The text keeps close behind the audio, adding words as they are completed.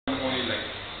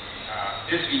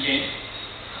this weekend.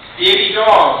 Baby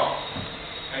Doll.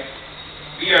 Right?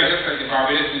 We are just like the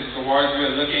Barbados Music Awards. We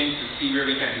are looking to see where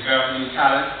we can develop new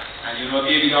talent. And you know,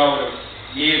 Baby Doll would have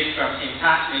made some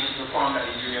impact when she performed at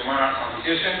the Junior Monarch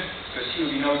competition. So she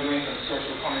will be now doing some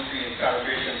social commentary and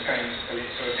celebration kind of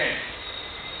Calypso thing.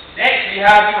 Next, we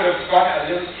have, you would have got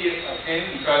a little taste of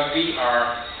him because we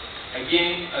are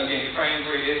again identifying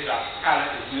where it is that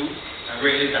talent is new and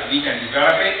where it is that we can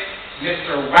develop it.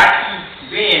 Mr. Wacky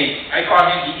Wayne, I call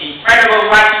him the Incredible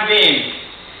Wacky Wayne.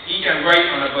 He can ride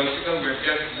on a bicycle with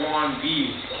just one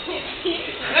wheel.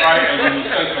 I call it a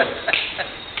unicycle.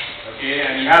 Okay,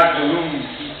 and he has balloons.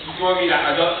 He told me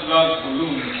that adults love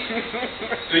balloons.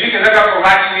 So you can look up for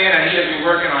Wacky Wayne, and he has been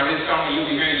working on this song, and you'll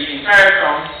be hearing the entire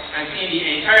song and seeing the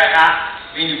entire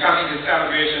act when you come into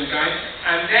celebration time.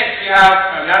 And next we have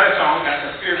another song that's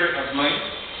a favorite of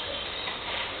mine.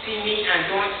 See me and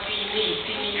don't see me,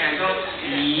 see me and don't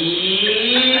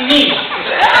see me.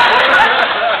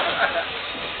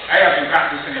 I have been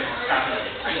practicing it on Saturday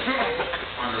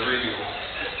on the radio.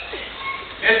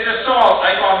 Mr. Salt,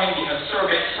 I call him the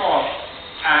acerbic Salt.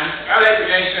 And I'd like to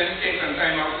take some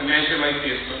time out to mention my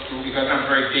Facebook too, because I'm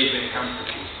very big when it comes to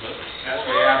Facebook. That's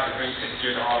why I have to bring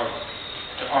pictures to all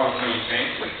of my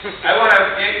events. I want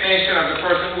to make mention of the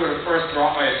person who first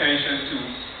brought my attention to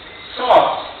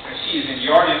Salt. And she is in the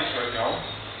audience right now,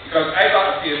 because I got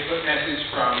a Facebook message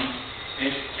from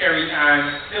Miss Carrie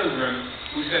Ann Pilgrim,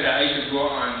 who said that I should go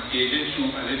on Agent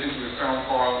Troop and listen to a song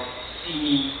called See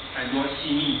Me and Don't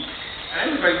See Me. And I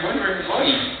was like wondering why.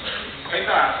 I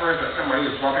thought at first that somebody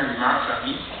was dropping remarks at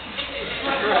me.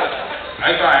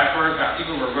 I thought at first that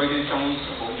people were writing songs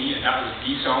about me and that was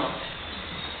the song.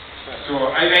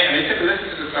 So I went and I took a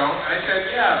listen to the song and I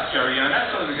said, yeah, Carrie Ann, that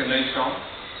sounds like a nice song.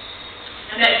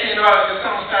 And next thing you know, the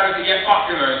song started to get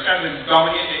popular and started to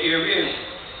dominate the airwaves.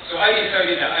 So I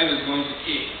decided that I was going to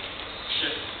take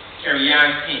Carrie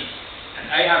Ann's hint. And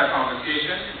I had a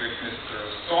conversation with Mr.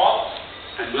 Salt,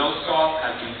 and now Salt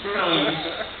has been signed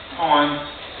on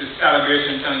the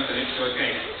celebration time Calypso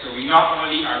thing. So we not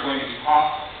only are going to be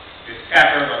hot with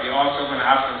pepper, but we're also going to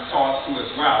have some salt too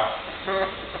as well.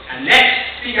 And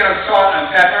next, speaking of salt and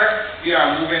pepper, we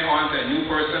are moving on to a new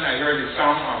person. I heard the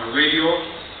song on the radio.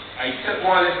 I took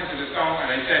one listen to the song and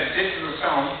I said, this is a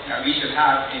song that we should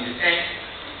have in the tank.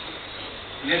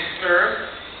 Mr.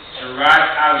 Gerard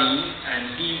Ali,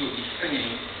 and he will be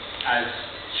singing as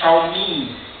Chow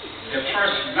Mein, the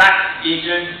first black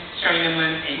Asian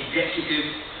Chinaman executive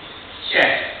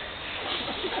chef.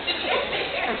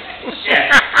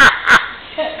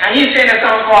 And he's singing a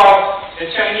song called The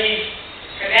Chinese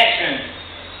Connection.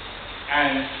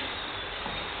 And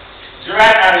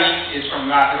Gerard Ali is from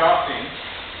Lapidoffin.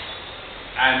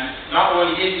 And not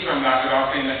only is he from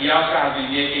Lapidoffin, but he also has been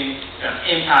making some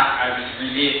impact as it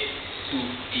relates to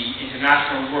the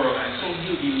international world. And soon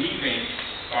he'll be leaving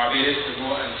Barbados to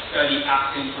go and study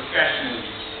acting professionally.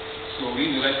 So we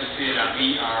would like to say that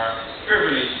we are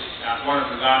privileged that one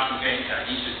of the last events that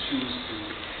he should choose to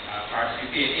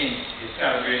participate in is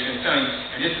celebration time.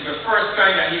 And this is the first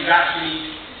time that he's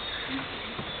actually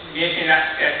making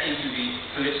that step into the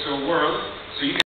Calypso world. So you can